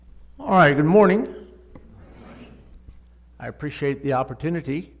All right, good morning. I appreciate the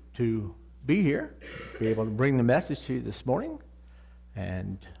opportunity to be here, be able to bring the message to you this morning,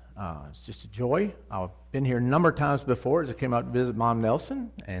 and it's just a joy. I've been here a number of times before as I came out to visit Mom Nelson,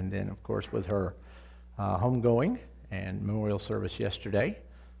 and then, of course, with her homegoing and memorial service yesterday.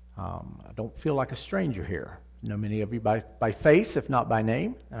 I don't feel like a stranger here. I know many of you by face, if not by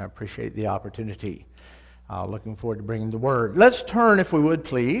name, and I appreciate the opportunity. Looking forward to bringing the word. Let's turn, if we would,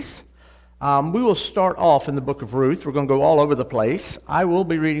 please. We will start off in the book of Ruth. We're going to go all over the place. I will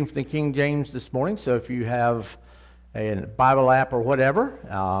be reading from the King James this morning, so if you have a Bible app or whatever,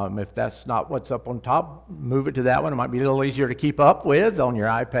 if that's not what's up on top, move it to that one. It might be a little easier to keep up with on your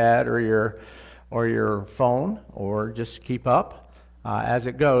iPad or your phone, or just keep up as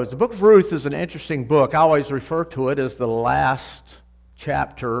it goes. The book of Ruth is an interesting book. I always refer to it as the last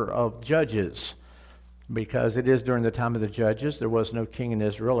chapter of Judges, because it is during the time of the judges. There was no king in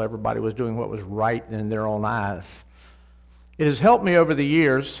Israel. Everybody was doing what was right in their own eyes. It has helped me over the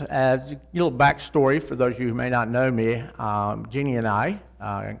years. As a little backstory for those of you who may not know me, Jeannie and I,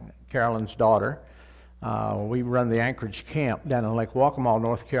 Carolyn's daughter, we run the Anchorage camp down in Lake Waccamaw,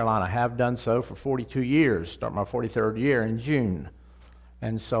 North Carolina. I have done so for 42 years, start my 43rd year in June.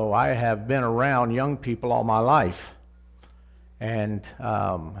 And so I have been around young people all my life. And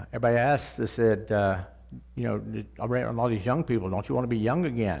everybody asks, they said, around all these young people, don't you want to be young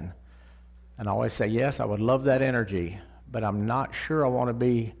again? And I always say, yes, I would love that energy, but I'm not sure I want to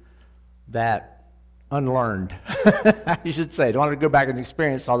be that unlearned. You should say, I don't want to go back and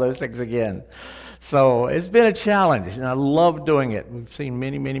experience all those things again. So it's been a challenge, and I love doing it. We've seen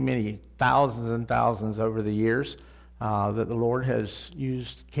many, many, many thousands and thousands over the years that the Lord has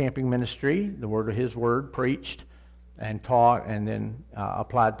used camping ministry, the word of His word, preached and taught, and then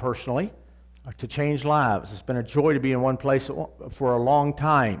applied personally to change lives. It's been a joy to be in one place for a long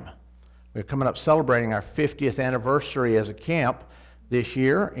time. We're coming up celebrating our 50th anniversary as a camp this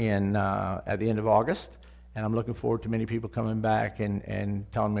year at the end of August, and I'm looking forward to many people coming back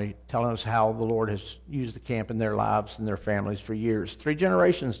and telling us how the Lord has used the camp in their lives and their families for years. 3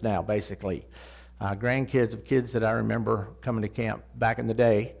 generations now, basically. Grandkids of kids that I remember coming to camp back in the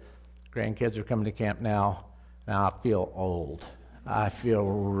day. Grandkids are coming to camp now. Now I feel old. I feel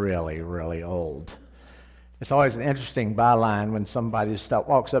really, really old. It's always an interesting byline when somebody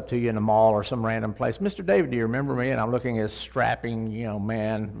walks up to you in a mall or some random place. Mr. David, do you remember me? And I'm looking at a strapping,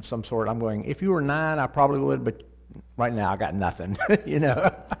 man of some sort. I'm going, if you were 9, I probably would, but right now I got nothing.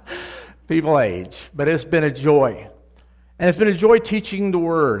 People age. But it's been a joy. And it's been a joy teaching the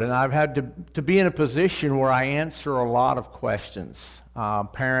Word. And I've had to be in a position where I answer a lot of questions.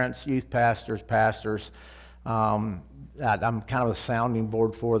 Parents, youth pastors. I'm kind of a sounding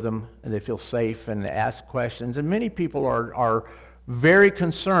board for them, and they feel safe and they ask questions. And many people are very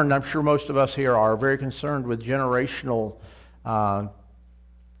concerned, I'm sure most of us here are very concerned with generational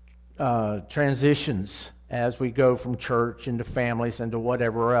transitions as we go from church into families into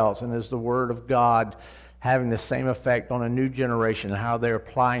whatever else. And is the Word of God having the same effect on a new generation? How they're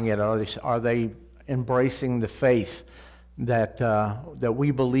applying it? Are they embracing the faith that we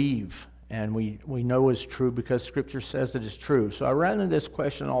believe and we know is true because Scripture says it is true? So I run into this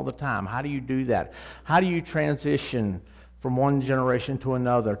question all the time. How do you do that? How do you transition from one generation to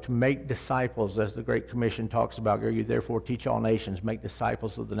another to make disciples, as the Great Commission talks about? Go you therefore teach all nations, make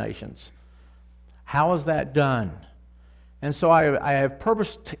disciples of the nations. How is that done? And so I have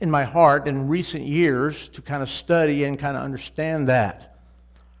purposed in my heart in recent years to kind of study and kind of understand that.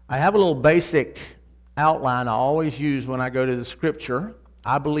 I have a little basic outline I always use when I go to the Scripture.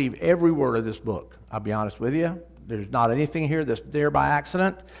 I believe every word of this book. I'll be honest with you. There's not anything here that's there by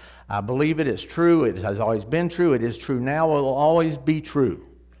accident. I believe it is true. It has always been true. It is true now. It will always be true.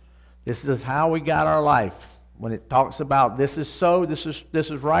 This is how we got our life. When it talks about this is so, this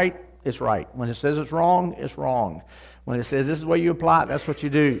is right, it's right. When it says it's wrong, it's wrong. When it says this is the way you apply it, that's what you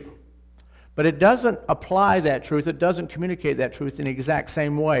do. But it doesn't apply that truth. It doesn't communicate that truth in the exact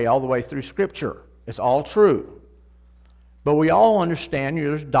same way all the way through Scripture. It's all true. But we all understand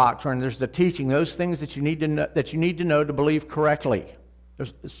there's doctrine, there's the teaching, those things that you need to know to believe correctly.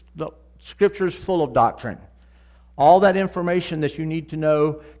 The Scripture is full of doctrine. All that information that you need to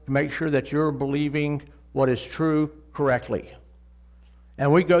know to make sure that you're believing what is true correctly.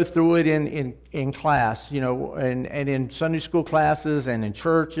 And we go through it in class, and in Sunday school classes and in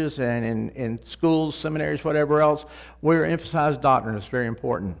churches and in schools, seminaries, whatever else. We emphasize doctrine. It's very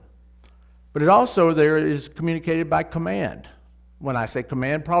important. But it also there is communicated by command. When I say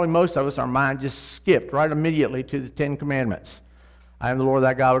command, probably most of us, our mind just skipped right immediately to the 10 Commandments. I am the Lord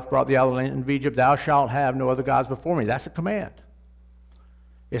thy God which brought thee out of the land of Egypt. Thou shalt have no other gods before me. That's a command.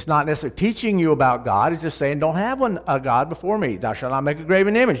 It's not necessarily teaching you about God. It's just saying, don't have a God before me. Thou shalt not make a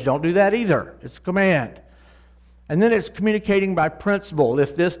graven image. Don't do that either. It's a command. And then it's communicating by principle.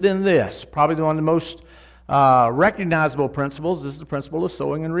 If this, then this. Probably one of the most recognizable principles is the principle of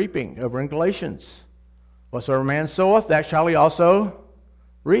sowing and reaping over in Galatians. Whatsoever man soweth, that shall he also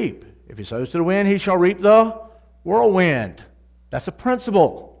reap. If he sows to the wind, he shall reap the whirlwind. That's a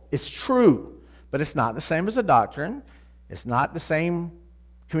principle. It's true, but it's not the same as a doctrine. It's not the same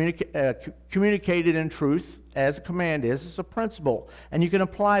communicated in truth as a command is. It's a principle, and you can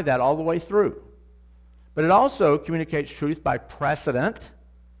apply that all the way through. But it also communicates truth by precedent.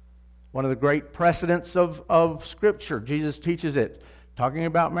 One of the great precedents of Scripture, Jesus teaches it, talking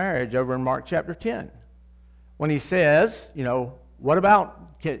about marriage over in Mark chapter 10. When he says, what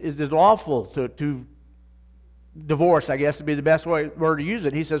about, is it lawful to divorce, I guess would be the best word to use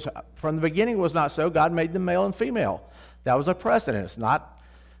it. He says, from the beginning it was not so. God made them male and female. That was a precedent. It's not,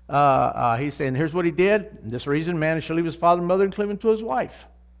 he's saying, here's what he did. This reason, man shall leave his father and mother and cleave unto his wife.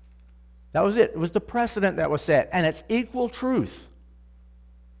 That was it. It was the precedent that was set. And it's equal truth.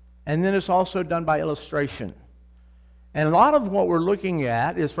 And then it's also done by illustration. And a lot of what we're looking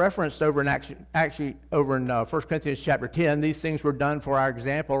at is referenced over in actually over in 1 Corinthians chapter 10. These things were done for our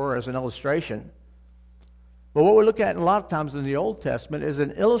example or as an illustration. But what we look at a lot of times in the Old Testament is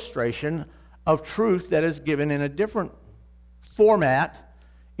an illustration of truth that is given in a different format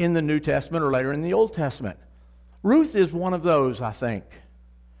in the New Testament or later in the Old Testament. Ruth is one of those, I think.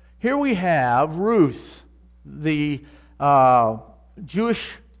 Here we have Ruth, the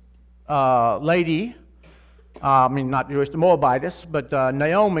Jewish lady, not Jewish, the Moabitess, but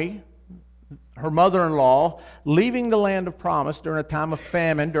Naomi, her mother-in-law, leaving the land of promise during a time of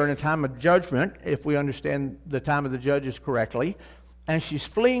famine, during a time of judgment, if we understand the time of the judges correctly, and she's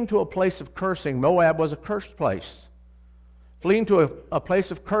fleeing to a place of cursing. Moab was a cursed place. Fleeing to a place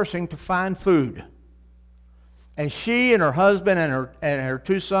of cursing to find food. And she and her husband and her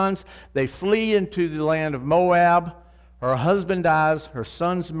two sons, they flee into the land of Moab. Her husband dies. Her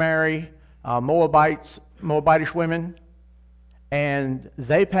sons marry Moabitish women. And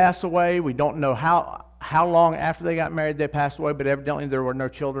they pass away. We don't know how long after they got married they passed away, but evidently there were no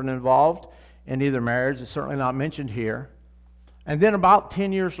children involved in either marriage. It's certainly not mentioned here. And then about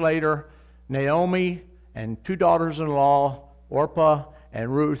 10 years later, Naomi and two daughters-in-law, Orpah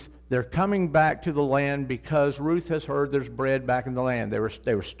and Ruth, they're coming back to the land because Ruth has heard there's bread back in the land. They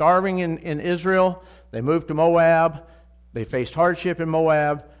were starving in Israel. They moved to Moab. They faced hardship in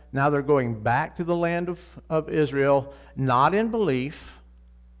Moab. Now they're going back to the land of Israel, not in belief,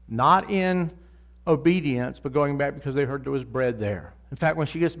 not in obedience, but going back because they heard there was bread there. In fact, when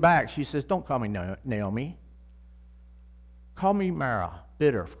she gets back, she says, don't call me Naomi. Call me Mara,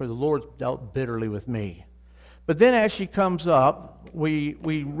 bitter, for the Lord dealt bitterly with me. But then as she comes up, we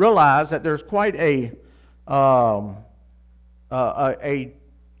realize that there's quite a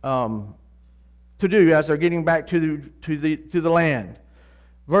to-do as they're getting back to the land.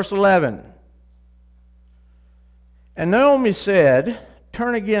 Verse 11. And Naomi said,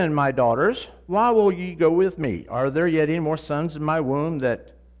 turn again, my daughters. Why will ye go with me? Are there yet any more sons in my womb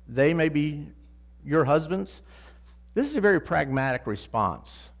that they may be your husbands? This is a very pragmatic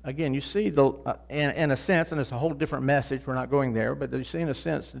response. Again, you see, in a sense, and it's a whole different message, we're not going there, but you see, in a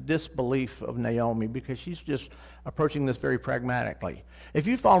sense, the disbelief of Naomi because she's just approaching this very pragmatically. If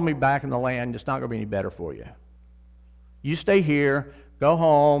you follow me back in the land, it's not going to be any better for you. You stay here, go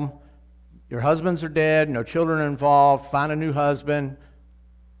home, your husbands are dead, no children involved, find a new husband,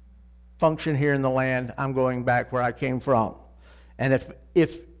 function here in the land. I'm going back where I came from. And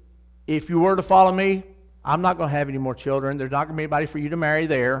if you were to follow me, I'm not going to have any more children. There's not going to be anybody for you to marry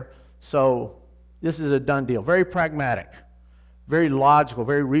there. So this is a done deal. Very pragmatic, very logical,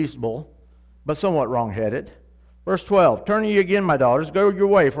 very reasonable, but somewhat wrong-headed. Verse 12, turn ye again, my daughters, go your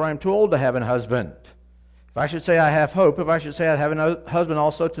way, for I am too old to have an husband. If I should say I have hope, if I should say I have a husband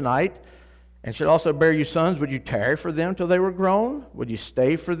also tonight, and should also bear you sons, would you tarry for them till they were grown? Would you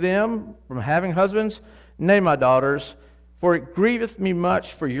stay for them from having husbands? Nay, my daughters, for it grieveth me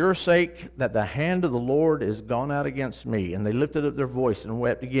much for your sake that the hand of the Lord is gone out against me. And they lifted up their voice and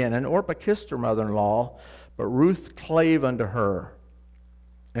wept again. And Orpah kissed her mother-in-law, but Ruth clave unto her.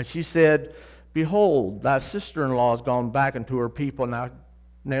 And she said, behold, thy sister-in-law is gone back unto her people. Now,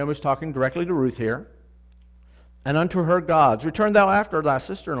 Naomi's talking directly to Ruth here. And unto her gods, return thou after thy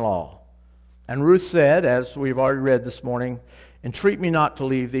sister-in-law. And Ruth said, as we've already read this morning, entreat me not to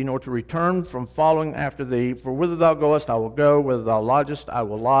leave thee, nor to return from following after thee. For whither thou goest, I will go. Whither thou lodgest, I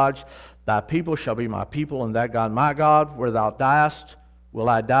will lodge. Thy people shall be my people, and thy God my God. Where thou diest, will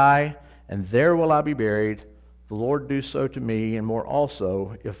I die, and there will I be buried. the Lord do so to me, and more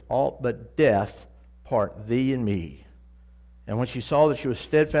also, if aught but death part thee and me. And when she saw that she was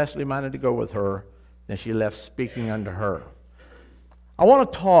steadfastly minded to go with her, then she left speaking unto her. I want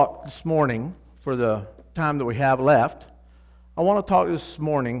to talk this morning, for the time that we have left, I want to talk this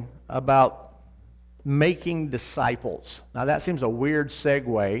morning about making disciples. Now that seems a weird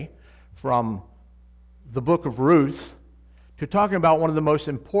segue from the book of Ruth to talking about one of the most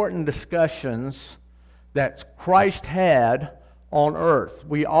important discussions that Christ had on earth.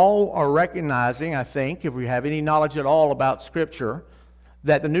 We all are recognizing, I think, if we have any knowledge at all about Scripture,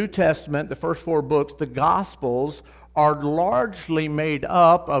 that the New Testament, the first 4 books, the Gospels, are largely made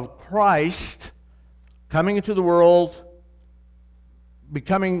up of Christ coming into the world,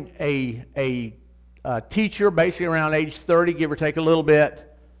 becoming a teacher basically around age 30, give or take a little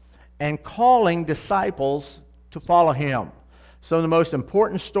bit, and calling disciples to follow him. Some of the most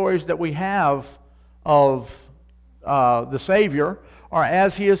important stories that we have of the Savior are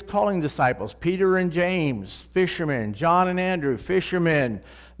as he is calling disciples. Peter and James, fishermen. John and Andrew, fishermen.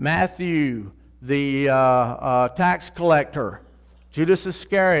 Matthew, the tax collector. Judas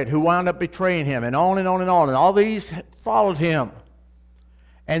Iscariot, who wound up betraying him, and on and on and on. And all these followed him.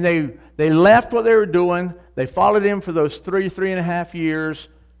 And they left what they were doing. They followed him for those 3.5 years,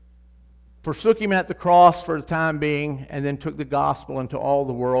 forsook him at the cross for the time being, and then took the gospel into all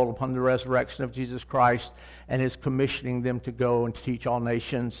the world upon the resurrection of Jesus Christ, and is commissioning them to go and teach all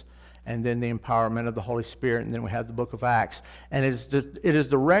nations, and then the empowerment of the Holy Spirit, and then we have the book of Acts. And it is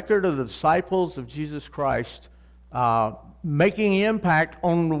the record of the disciples of Jesus Christ making impact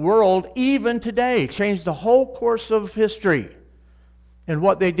on the world even today. Changed the whole course of history and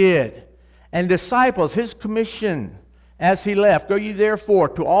what they did. And disciples, his commission as he left, go ye therefore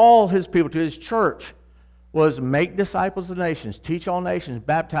to all his people, to his church, was make disciples of the nations, teach all nations,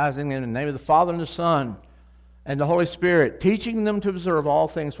 baptizing them in the name of the Father and the Son and the Holy Spirit, teaching them to observe all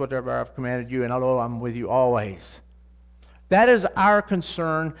things whatever I've commanded you, and lo, I'm with you always. That is our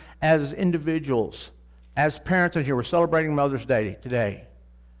concern as individuals, as parents in here. We're celebrating Mother's Day today.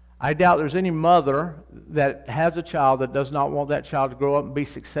 I doubt there's any mother that has a child that does not want that child to grow up and be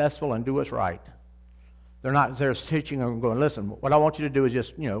successful and do what's right. They're not there teaching them and going, listen, what I want you to do is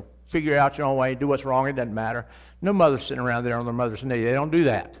just, figure out your own way, do what's wrong, it doesn't matter. No mother's sitting around there on their mother's knee. They don't do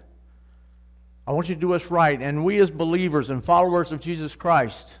that. I want you to do what's right. And we as believers and followers of Jesus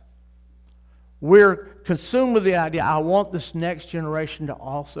Christ, we're consumed with the idea, I want this next generation to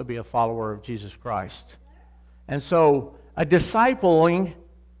also be a follower of Jesus Christ. And so discipleship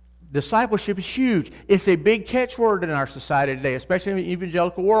is huge. It's a big catchword in our society today, especially in the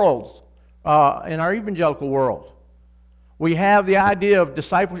evangelical worlds. In our evangelical world, we have the idea of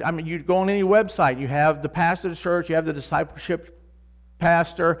discipleship. I mean, you go on any website, you have the pastor of the church, you have the discipleship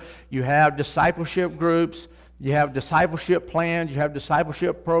pastor, you have discipleship groups, you have discipleship plans, you have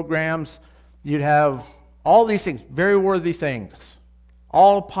discipleship programs, you'd have all these things, very worthy things,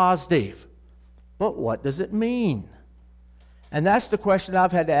 all positive. But what does it mean? And that's the question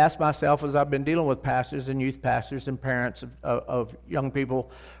I've had to ask myself as I've been dealing with pastors and youth pastors and parents of young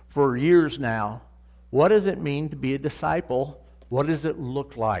people for years now. What does it mean to be a disciple? What does it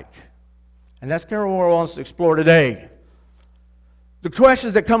look like? And that's kind of what I want to explore today. The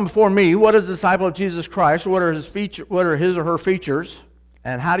questions that come before me: what is a disciple of Jesus Christ? What are his or her features?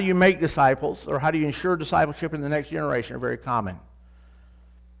 And how do you make disciples, or how do you ensure discipleship in the next generation, are very common.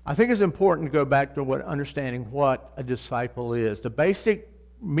 I think it's important to go back to understanding what a disciple is. The basic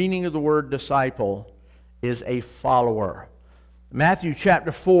meaning of the word disciple is a follower. Matthew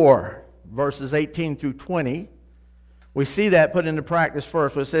chapter 4, verses 18 through 20, we see that put into practice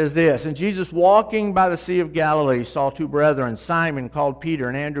first. It says this: And Jesus, walking by the Sea of Galilee, saw 2 brethren, Simon called Peter,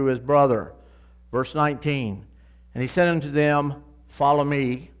 and Andrew his brother. Verse 19, And he said unto them, Follow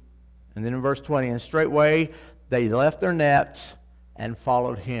me. And then in verse 20, And straightway they left their nets and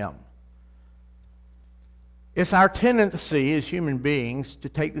followed him. It's our tendency as human beings to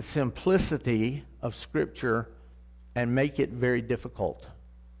take the simplicity of Scripture and make it very difficult.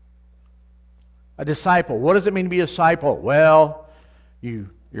 A disciple. What does it mean to be a disciple? Well,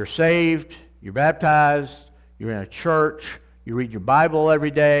 you're saved, you're baptized, you're in a church, you read your Bible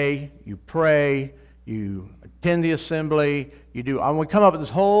every day, you pray, you attend the assembly, you do. And we come up with this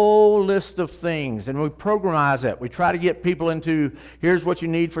whole list of things, and we programize it. We try to get people into, here's what you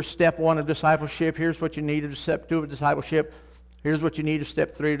need for step 1 of discipleship, here's what you need for step 2 of discipleship, here's what you need for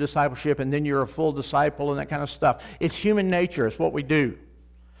step 3 of discipleship, and then you're a full disciple and that kind of stuff. It's human nature. It's what we do.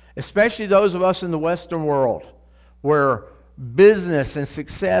 Especially those of us in the Western world, where business and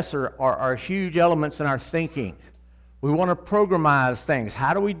success are huge elements in our thinking. We want to programize things.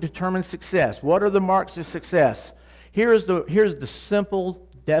 How do we determine success? What are the marks of success? Here's the simple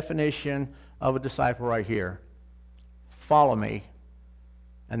definition of a disciple right here. Follow me.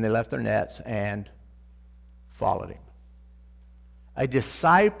 And they left their nets and followed him. A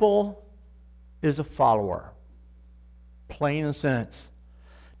disciple is a follower. Plain and sense.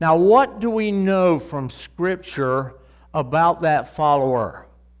 Now, what do we know from Scripture about that follower?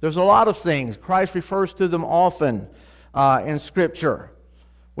 There's a lot of things. Christ refers to them often in Scripture.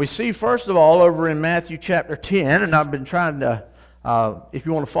 We see, first of all, over in Matthew chapter 10, and I've been trying to, if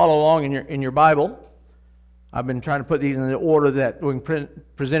you want to follow along in your Bible, I've been trying to put these in the order that we can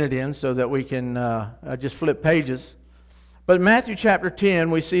present it in so that we can just flip pages. But in Matthew chapter 10,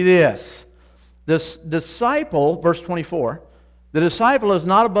 we see this. This disciple, verse 24, the disciple is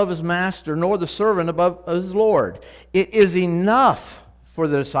not above his master, nor the servant above his Lord. It is enough for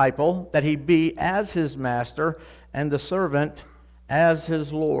the disciple that he be as his master and the servant as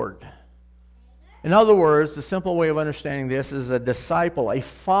his Lord. In other words, the simple way of understanding this is a disciple, a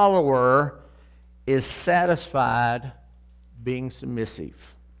follower, is satisfied being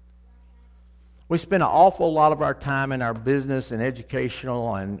submissive. We spend an awful lot of our time in our business and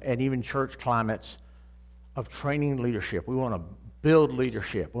educational and even church climates of training leadership. We want to build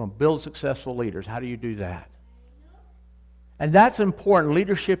leadership. We want to build successful leaders. How do you do that? And that's important.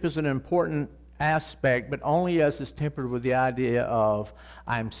 Leadership is an important aspect, but only as it's tempered with the idea of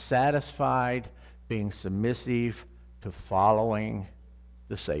I'm satisfied being submissive to following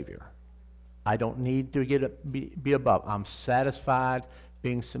the Savior. I don't need to be above. I'm satisfied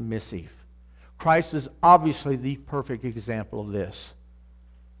being submissive. Christ is obviously the perfect example of this.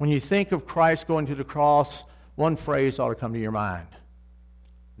 When you think of Christ going to the cross, one phrase ought to come to your mind.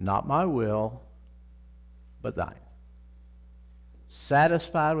 Not my will, but thine.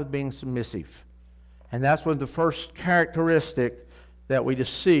 Satisfied with being submissive. And that's one of the first characteristic that we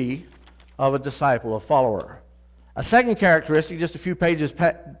just see of a disciple, a follower. A second characteristic, just a few pages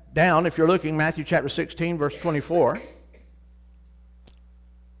down, if you're looking, Matthew chapter 16, verse 24.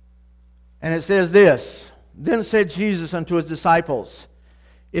 And it says this, Then said Jesus unto his disciples,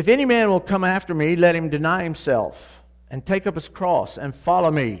 If any man will come after me, let him deny himself, and take up his cross, and follow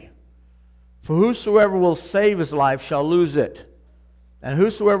me. For whosoever will save his life shall lose it, and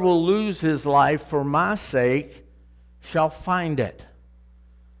whosoever will lose his life for my sake shall find it.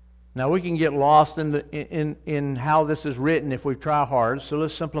 Now, we can get lost in how this is written if we try hard, so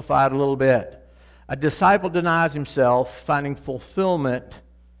let's simplify it a little bit. A disciple denies himself, finding fulfillment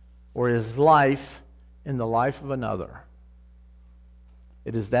or his life in the life of another.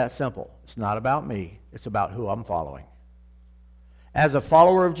 It is that simple. It's not about me. It's about who I'm following. As a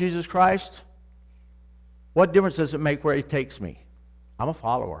follower of Jesus Christ, what difference does it make where he takes me? I'm a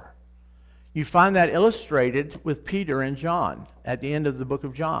follower. You find that illustrated with Peter and John at the end of the book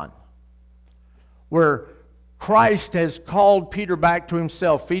of John, where Christ has called Peter back to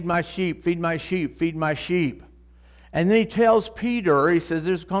himself. Feed my sheep, feed my sheep, feed my sheep. And then he tells Peter, he says,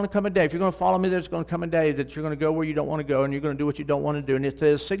 there's going to come a day. If you're going to follow me, there's going to come a day that you're going to go where you don't want to go, and you're going to do what you don't want to do. And it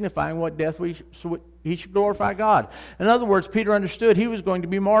says, signifying what death he should glorify God. In other words, Peter understood he was going to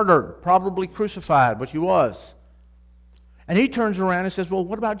be martyred, probably crucified, which he was. And he turns around and says, well,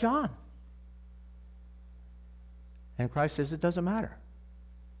 what about John? And Christ says, it doesn't matter.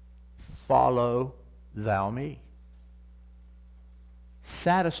 Follow thou me.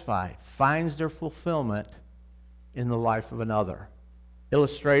 Satisfied, finds their fulfillment in the life of another.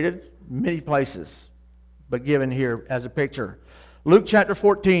 Illustrated many places, but given here as a picture. Luke chapter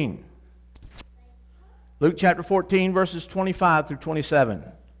 14. Luke chapter 14, verses 25 through 27.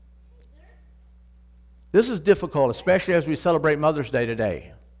 This is difficult, especially as we celebrate Mother's Day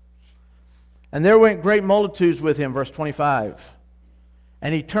today. And there went great multitudes with him, verse 25.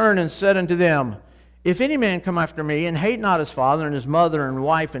 And he turned and said unto them, If any man come after me, and hate not his father, and his mother, and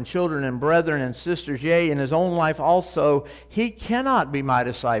wife, and children, and brethren, and sisters, yea, and his own life also, he cannot be my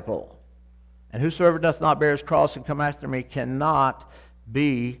disciple. And whosoever doth not bear his cross and come after me cannot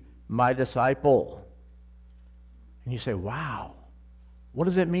be my disciple. And you say, wow, what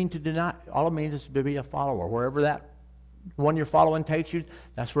does it mean to deny? All it means is to be a follower. Wherever that one you're following takes you,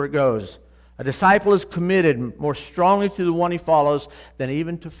 that's where it goes. A disciple is committed more strongly to the one he follows than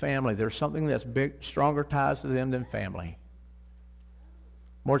even to family. There's something that's stronger ties to them than family.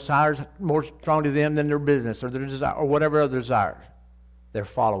 More strong to them than their business or their desire or whatever other desire. They're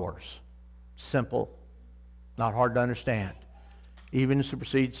followers. Simple, not hard to understand. Even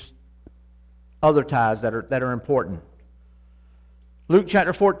supersedes other ties that are important. Luke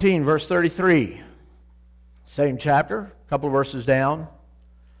chapter 14, verse 33. Same chapter, a couple of verses down.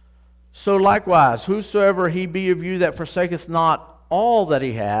 So likewise, whosoever he be of you that forsaketh not all that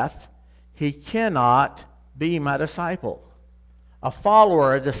he hath, he cannot be my disciple. A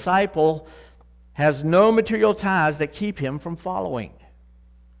follower, a disciple, has no material ties that keep him from following.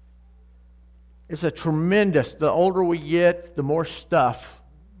 It's a tremendous, the older we get, the more stuff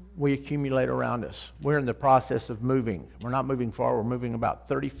we accumulate around us. We're in the process of moving. We're not moving far, we're moving about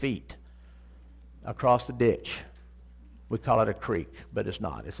 30 feet across the ditch. We call it a creek, but it's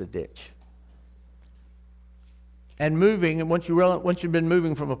not, it's a ditch. And moving, and once you've been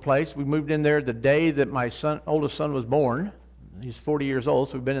moving from a place, we moved in there the day that my oldest son was born. He's 40 years old,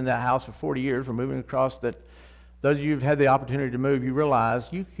 so we've been in that house for 40 years. We're moving across that. Those of you who've had the opportunity to move, you realize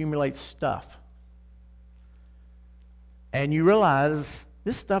you accumulate stuff. And you realize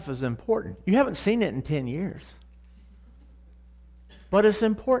this stuff is important. You haven't seen it in 10 years. But it's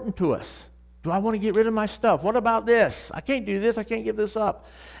important to us. Do I want to get rid of my stuff? What about this? I can't do this. I can't give this up.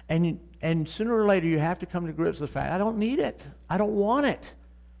 And sooner or later, you have to come to grips with the fact, I don't need it. I don't want it.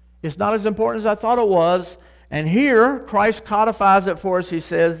 It's not as important as I thought it was. And here, Christ codifies it for us. He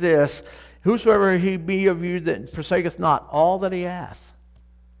says this, whosoever he be of you that forsaketh not all that he hath.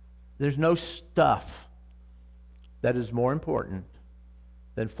 There's no stuff that is more important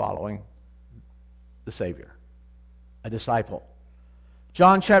than following the Savior, a disciple.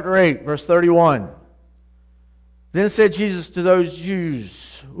 John chapter 8, verse 31. Then said Jesus to those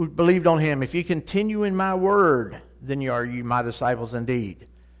Jews who believed on him, if ye continue in my word, then are you my disciples indeed.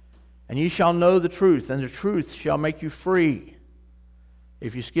 And ye shall know the truth, and the truth shall make you free.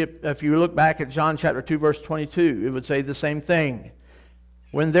 If you look back at John chapter 2, verse 22, it would say the same thing.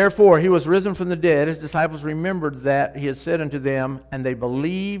 When therefore he was risen from the dead, his disciples remembered that he had said unto them, and they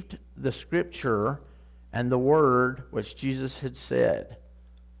believed the scripture and the word which Jesus had said.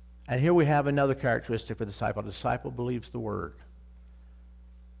 And here we have another characteristic of a disciple. The disciple believes the word.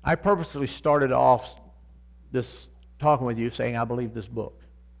 I purposely started off this talking with you saying, I believe this book.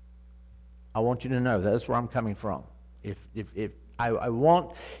 I want you to know that's where I'm coming from. If I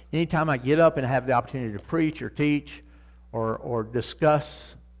want, anytime I get up and have the opportunity to preach or teach or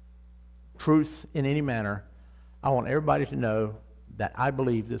discuss truth in any manner, I want everybody to know that I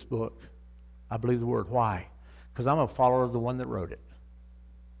believe this book. I believe the word. Why? Because I'm a follower of the one that wrote it.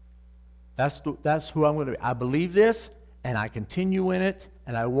 That's who I'm going to be. I believe this, and I continue in it,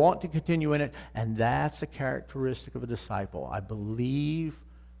 and I want to continue in it, and that's a characteristic of a disciple. I believe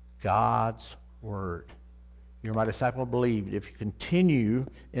God's word. You're my disciple believed if you continue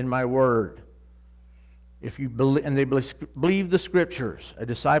in my word. If you believe, and they believe the scriptures, a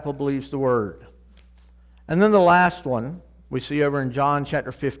disciple believes the word. And then the last one we see over in John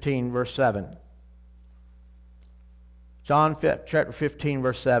chapter 15, verse 7. John chapter 15,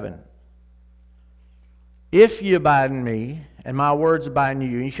 verse 7. If ye abide in me, and my words abide in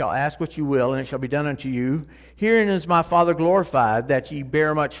you, ye shall ask what you will, and it shall be done unto you. Herein is my Father glorified, that ye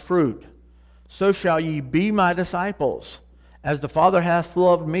bear much fruit. So shall ye be my disciples. As the Father hath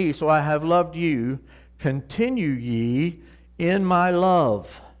loved me, so I have loved you. Continue ye in my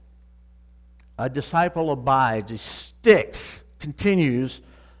love. A disciple abides, he sticks, continues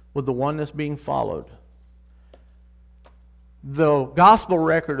with the one that's being followed. The gospel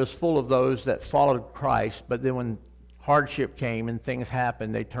record is full of those that followed Christ, but then when hardship came and things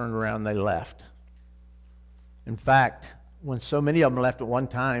happened, they turned around and they left. In fact, when so many of them left at one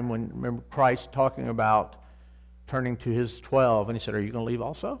time, remember Christ talking about turning to his 12, and he said, are you going to leave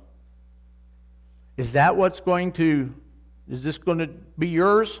also? Is this going to be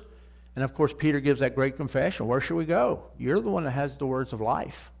yours? And of course, Peter gives that great confession. Where should we go? You're the one that has the words of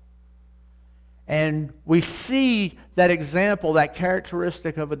life. And we see that example, that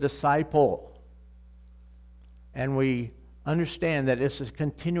characteristic of a disciple. And we understand that it's a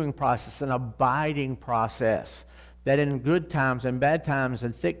continuing process, an abiding process. That in good times and bad times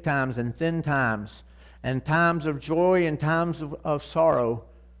and thick times and thin times and times of joy and times of sorrow,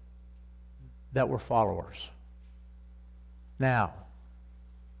 that we're followers. Now,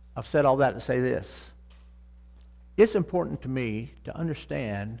 I've said all that to say this. It's important to me to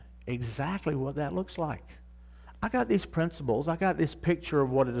understand exactly what that looks like. I got these principles. I got this picture of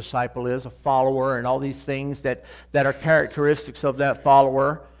what a disciple is, a follower, and all these things that are characteristics of that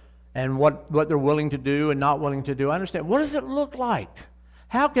follower and what they're willing to do and not willing to do. I understand. What does it look like?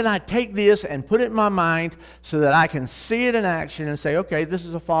 How can I take this and put it in my mind so that I can see it in action and say, okay, this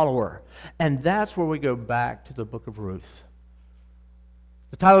is a follower? And that's where we go back to the book of Ruth.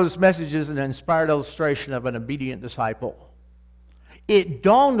 The title of this message is an inspired illustration of an obedient disciple. It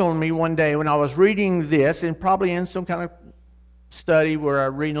dawned on me one day when I was reading this, and probably in some kind of study where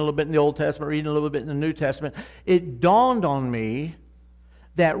I'm reading a little bit in the Old Testament, reading a little bit in the New Testament, it dawned on me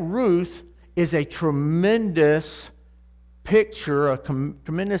that Ruth is a tremendous picture, a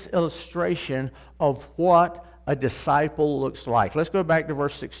tremendous illustration of what a disciple looks like. Let's go back to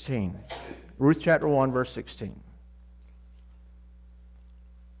verse 16. Ruth chapter 1, verse 16.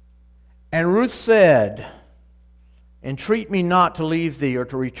 And Ruth said, entreat me not to leave thee or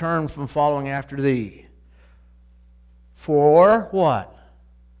to return from following after thee. For what?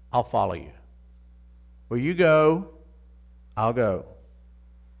 I'll follow you. Where you go, I'll go.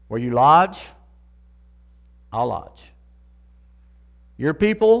 Where you lodge, I'll lodge. Your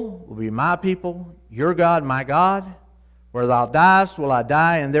people will be my people, your God, my God. Where thou diest will I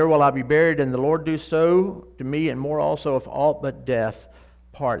die, and there will I be buried, and the Lord do so to me, and more also, if aught but death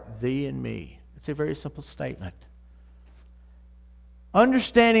part thee and me. It's a very simple statement.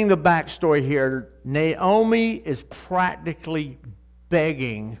 Understanding the backstory here, Naomi is practically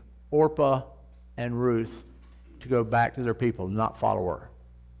begging Orpah and Ruth to go back to their people, not follow her.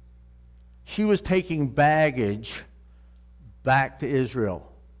 She was taking baggage back to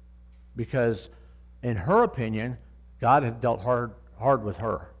Israel because, in her opinion, God had dealt hard with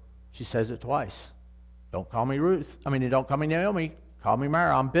her. She says it twice. Don't call me Ruth. Don't call me Naomi. Call me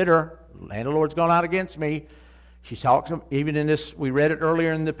Mara. I'm bitter. The hand of the Lord's gone out against me. She talks, even in this, we read it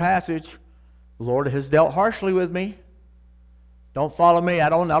earlier in the passage, the Lord has dealt harshly with me. Don't follow me. I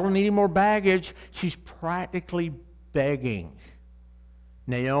don't need any more baggage. She's practically begging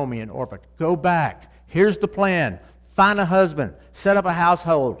Naomi and Orpah, go back. Here's the plan. Find a husband. Set up a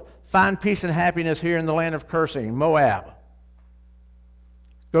household. Find peace and happiness here in the land of cursing, Moab.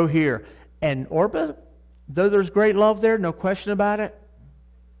 Go here. And Orpah, though there's great love there, no question about it,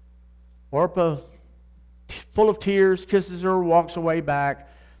 Orpah, full of tears, kisses her, walks away back.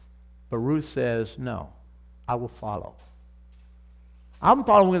 But Ruth says, no, I will follow. I'm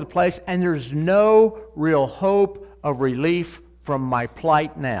following the place, and there's no real hope of relief from my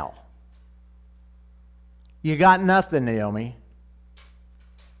plight now. You got nothing, Naomi.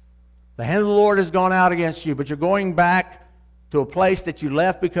 The hand of the Lord has gone out against you, but you're going back to a place that you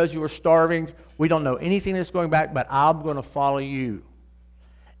left because you were starving. We don't know anything that's going back, but I'm going to follow you.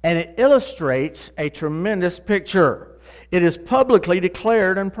 And it illustrates a tremendous picture. It is publicly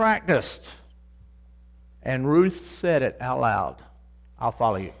declared and practiced. And Ruth said it out loud. I'll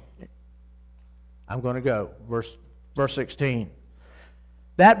follow you. I'm going to go. Verse 16.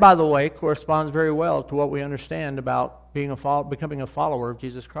 That, by the way, corresponds very well to what we understand about becoming a follower of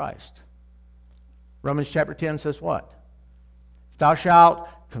Jesus Christ. Romans chapter 10 says what? If thou shalt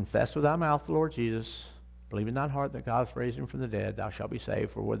confess with thy mouth the Lord Jesus, believe in thine heart that God hath raised him from the dead, thou shalt be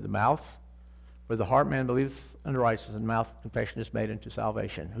saved. For with the heart man believeth unto righteousness, and the mouth confession is made unto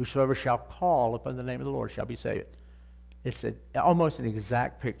salvation. Whosoever shall call upon the name of the Lord shall be saved. It's almost an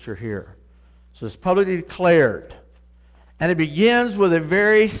exact picture here. So it's publicly declared. And it begins with a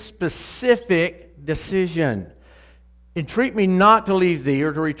very specific decision. Entreat me not to leave thee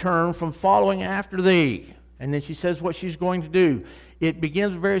or to return from following after thee. And then she says what she's going to do. It begins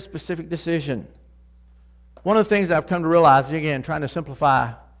with a very specific decision. One of the things I've come to realize, again, trying to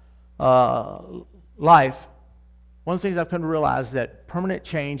simplify life, one of the things I've come to realize is that permanent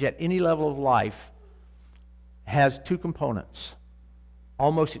change at any level of life has two components,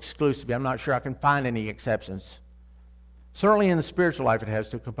 almost exclusively. I'm not sure I can find any exceptions. Certainly in the spiritual life it has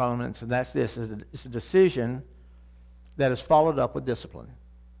two components, and that's this. It's a decision that is followed up with discipline.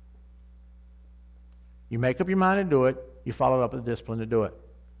 You make up your mind to do it, you follow it up with discipline to do it.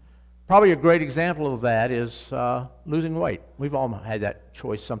 Probably a great example of that is losing weight. We've all had that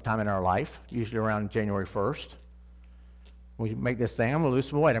choice sometime in our life, usually around January 1st. We make this thing, I'm going to lose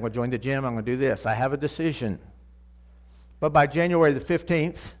some weight, I'm going to join the gym, I'm going to do this. I have a decision. But by January the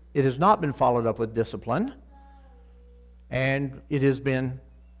 15th, it has not been followed up with discipline, and it has been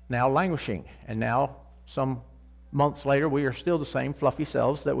now languishing. And now, some months later, we are still the same fluffy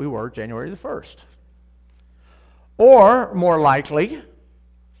selves that we were January the 1st. Or, more likely,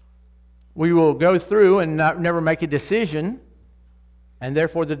 we will go through and never make a decision, and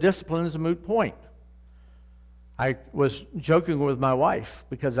therefore the discipline is a moot point. I was joking with my wife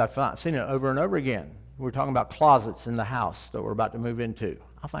because I've seen it over and over again. We're talking about closets in the house that we're about to move into.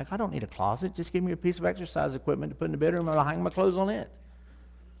 I'm like, I don't need a closet. Just give me a piece of exercise equipment to put in the bedroom and I'll hang my clothes on it.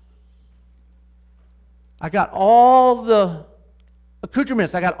 I got all the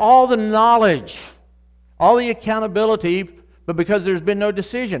accoutrements. I got all the knowledge, all the accountability, but because there's been no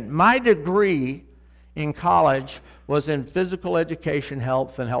decision. My degree in college was in physical education,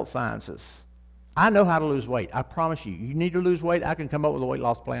 health, and health sciences. I know how to lose weight. I promise you. You need to lose weight, I can come up with a weight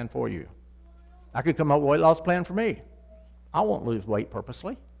loss plan for you. I could come up with a weight loss plan for me. I won't lose weight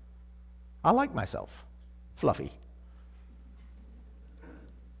purposely. I like myself. Fluffy.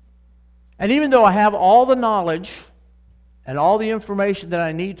 And even though I have all the knowledge and all the information that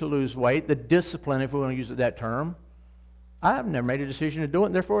I need to lose weight, the discipline, if we want to use that term, I have never made a decision to do it,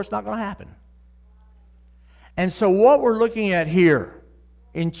 and therefore it's not going to happen. And so what we're looking at here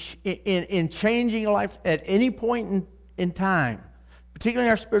in changing life at any point in time, particularly in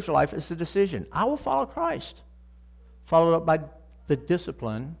our spiritual life, is a decision. I will follow Christ, followed up by the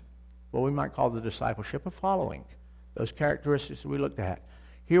discipline, what we might call the discipleship of following, those characteristics that we looked at.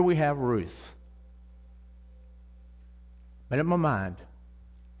 Here we have Ruth. Made up my mind.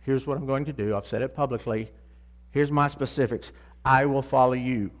 Here's what I'm going to do. I've said it publicly. Here's my specifics. I will follow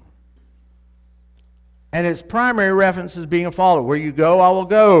you. And its primary reference is being a follower. Where you go, I will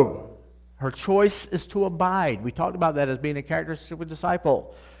go. Her choice is to abide. We talked about that as being a characteristic of a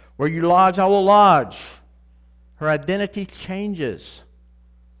disciple. Where you lodge, I will lodge. Her identity changes.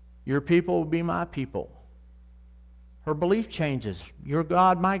 Your people will be my people. Her belief changes. Your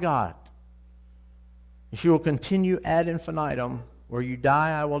God, my God. And she will continue ad infinitum. Where you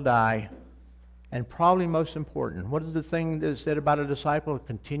die, I will die. And probably most important, what is the thing that is said about a disciple? It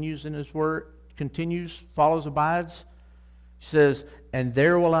continues in his word, continues, follows, abides. She says, and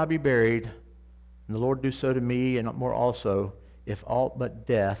there will I be buried, and the Lord do so to me, and more also, if aught but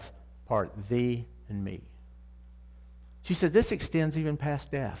death part thee and me. She said, this extends even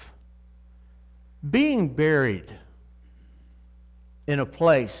past death. Being buried in a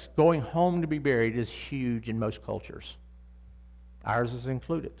place, going home to be buried, is huge in most cultures. Ours is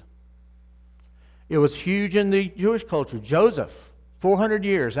included. It was huge in the Jewish culture. Joseph, 400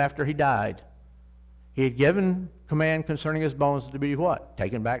 years after he died, he had given command concerning his bones to be what?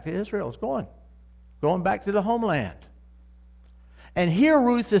 Taken back to Israel. It's going back to the homeland. And here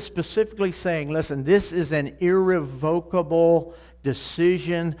Ruth is specifically saying, listen, this is an irrevocable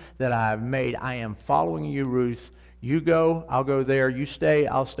decision that I have made. I am following you, Ruth. You go, I'll go there. You stay,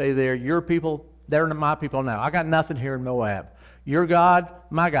 I'll stay there. Your people, they're my people now. I got nothing here in Moab. Your God,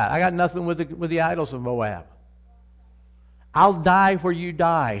 my God. I got nothing with the idols of Moab. I'll die where you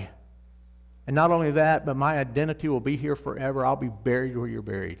die. And not only that, but my identity will be here forever. I'll be buried where you're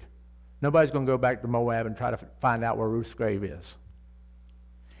buried. Nobody's going to go back to Moab and try to find out where Ruth's grave is.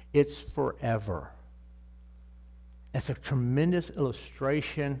 It's forever. It's a tremendous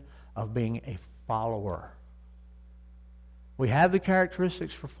illustration of being a follower. We have the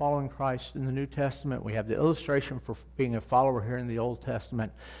characteristics for following Christ in the New Testament. We have the illustration for being a follower here in the Old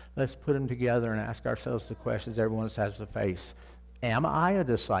Testament. Let's put them together and ask ourselves the questions everyone has to face. Am I a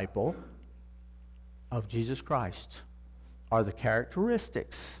disciple of Jesus Christ? Are the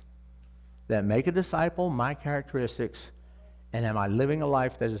characteristics that make a disciple my characteristics? And am I living a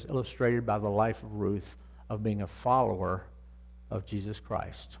life that is illustrated by the life of Ruth of being a follower of Jesus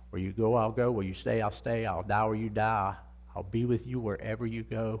Christ? Where you go, I'll go. Where you stay, I'll stay. I'll die where you die. I'll be with you wherever you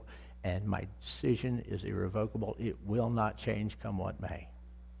go, and my decision is irrevocable. It will not change come what may.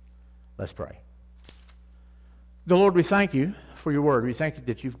 Let's pray. The Lord, we thank you for your word. We thank you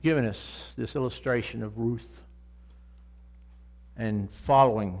that you've given us this illustration of Ruth and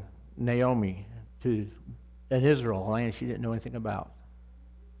following Naomi to Israel, a land she didn't know anything about.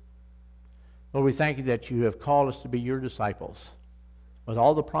 Lord, we thank you that you have called us to be your disciples with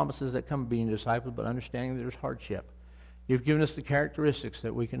all the promises that come being disciples, but understanding that there's hardship. You've given us the characteristics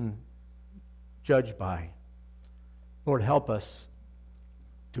that we can judge by. Lord, help us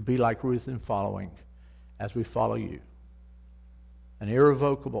to be like Ruth in following as we follow you. An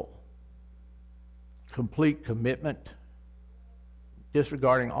irrevocable, complete commitment,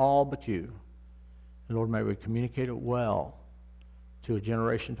 disregarding all but you. And Lord, may we communicate it well to a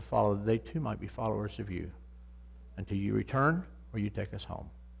generation to follow, that they too might be followers of you until you return or you take us home.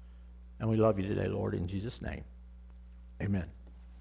 And we love you today, Lord, in Jesus' name. Amen.